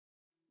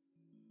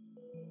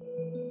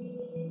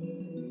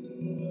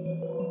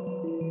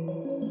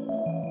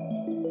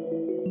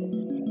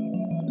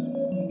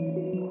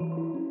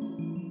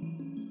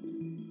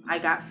I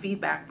got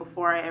feedback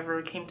before I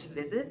ever came to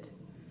visit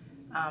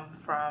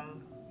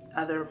from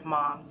other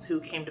moms who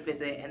came to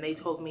visit, and they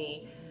told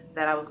me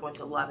that I was going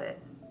to love it.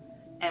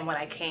 And when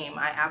I came,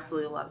 I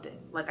absolutely loved it.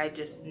 Like, I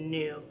just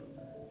knew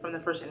from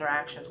the first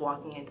interactions,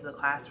 walking into the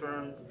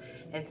classrooms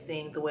and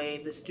seeing the way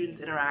the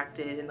students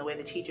interacted and the way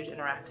the teachers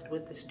interacted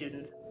with the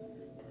students.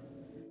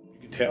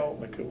 You could tell,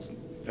 like, it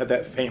had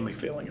that family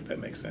feeling, if that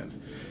makes sense.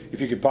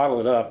 If you could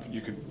bottle it up,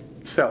 you could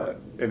sell it,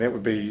 and it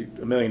would be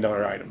 $1 million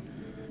item.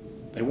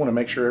 They want to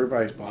make sure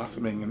everybody's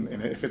blossoming,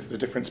 and if it's a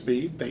different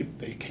speed,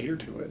 they cater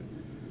to it.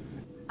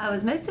 I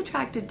was most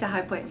attracted to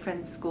High Point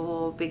Friends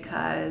School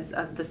because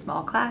of the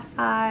small class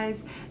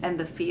size and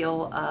the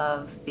feel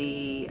of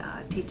the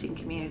teaching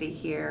community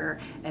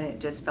here, and it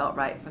just felt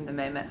right from the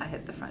moment I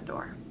hit the front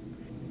door.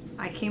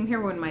 I came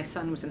here when my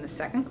son was in the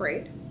 2nd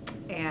grade,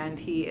 and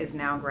he is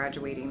now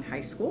graduating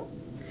high school.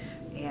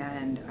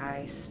 And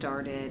I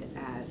started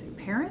as a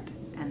parent,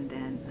 and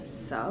then a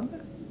sub,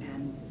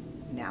 and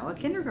now a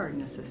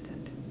kindergarten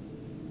assistant.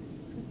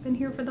 So I've been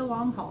here for the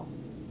long haul.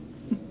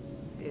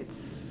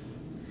 It's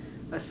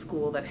a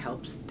school that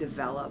helps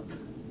develop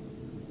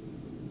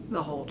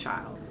the whole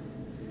child.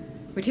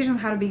 We teach them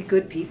how to be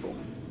good people.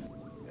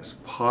 As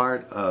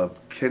part of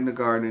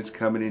kindergartners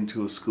coming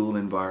into a school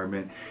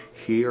environment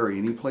here or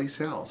any place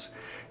else,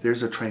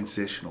 there's a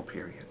transitional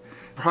period.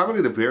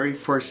 Probably the very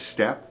first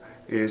step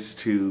is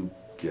to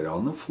get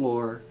on the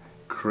floor,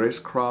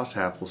 crisscross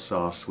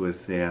applesauce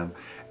with them,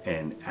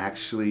 and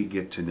actually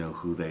get to know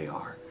who they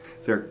are.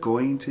 They're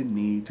going to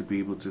need to be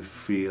able to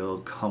feel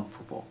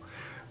comfortable.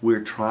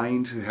 We're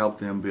trying to help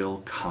them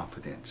build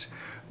confidence.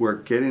 We're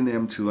getting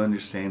them to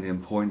understand the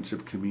importance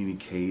of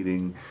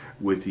communicating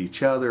with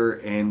each other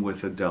and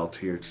with adults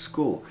here at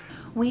school.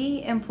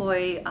 We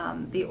employ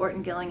the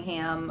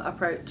Orton-Gillingham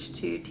approach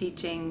to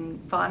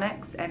teaching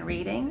phonics and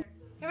reading.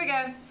 Here we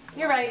go.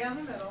 You're right. Down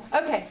the middle.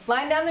 Okay,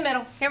 line down the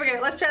middle. Here we go.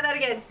 Let's try that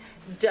again.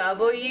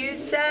 W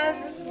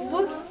says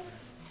whoop.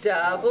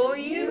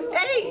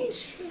 WH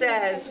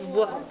says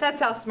whoop.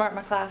 That's how smart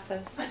my class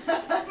is.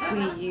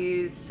 We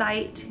use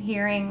sight,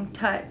 hearing,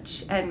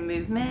 touch, and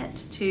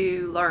movement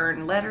to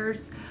learn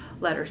letters,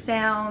 letter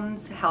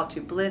sounds, how to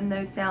blend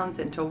those sounds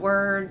into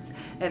words,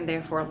 and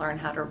therefore learn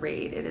how to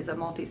read. It is a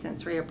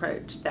multisensory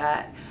approach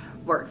that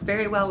works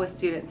very well with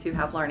students who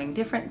have learning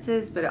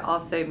differences, but it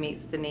also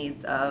meets the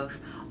needs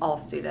of all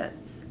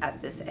students at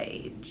this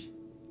age.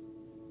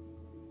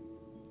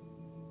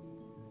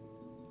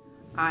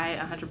 I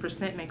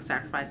 100% make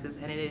sacrifices,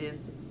 and it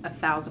is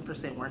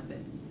 1,000% worth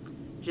it.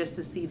 Just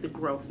to see the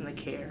growth and the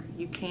care.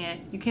 You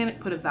can't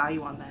put a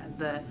value on that.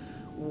 The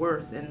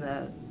worth and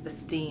the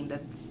esteem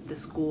that the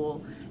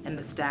school and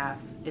the staff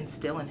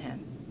instill in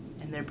him,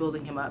 and they're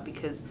building him up,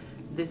 because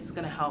this is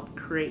going to help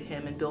create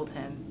him and build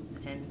him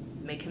and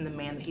make him the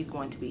man that he's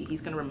going to be.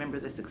 He's going to remember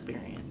this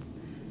experience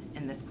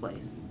in this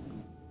place.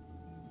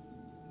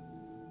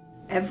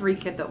 Every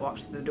kid that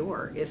walks through the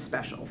door is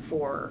special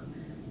for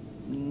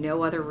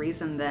no other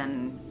reason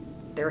than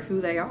they're who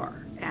they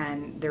are,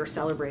 and they're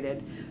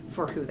celebrated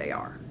for who they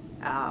are.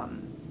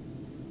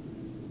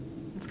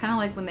 It's kind of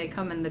like when they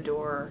come in the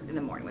door in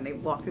the morning, when they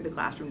walk through the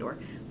classroom door.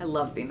 I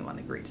love being the one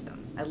that greets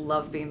them. I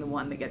love being the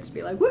one that gets to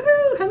be like,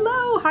 woohoo,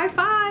 hello, high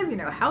five, you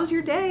know, how's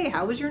your day,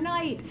 how was your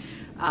night?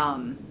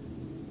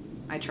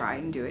 I try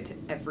and do it to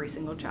every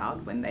single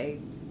child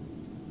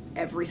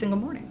every single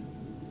morning,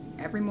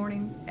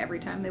 every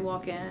time they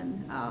walk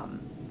in.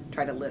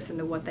 Try to listen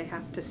to what they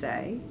have to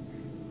say.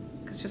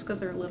 Because just because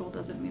they're little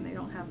doesn't mean they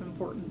don't have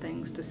important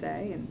things to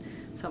say, and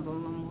some of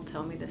them will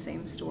tell me the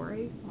same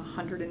story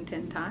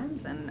 110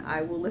 times, and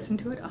I will listen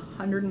to it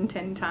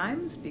 110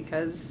 times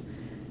because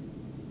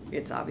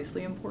it's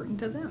obviously important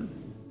to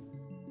them.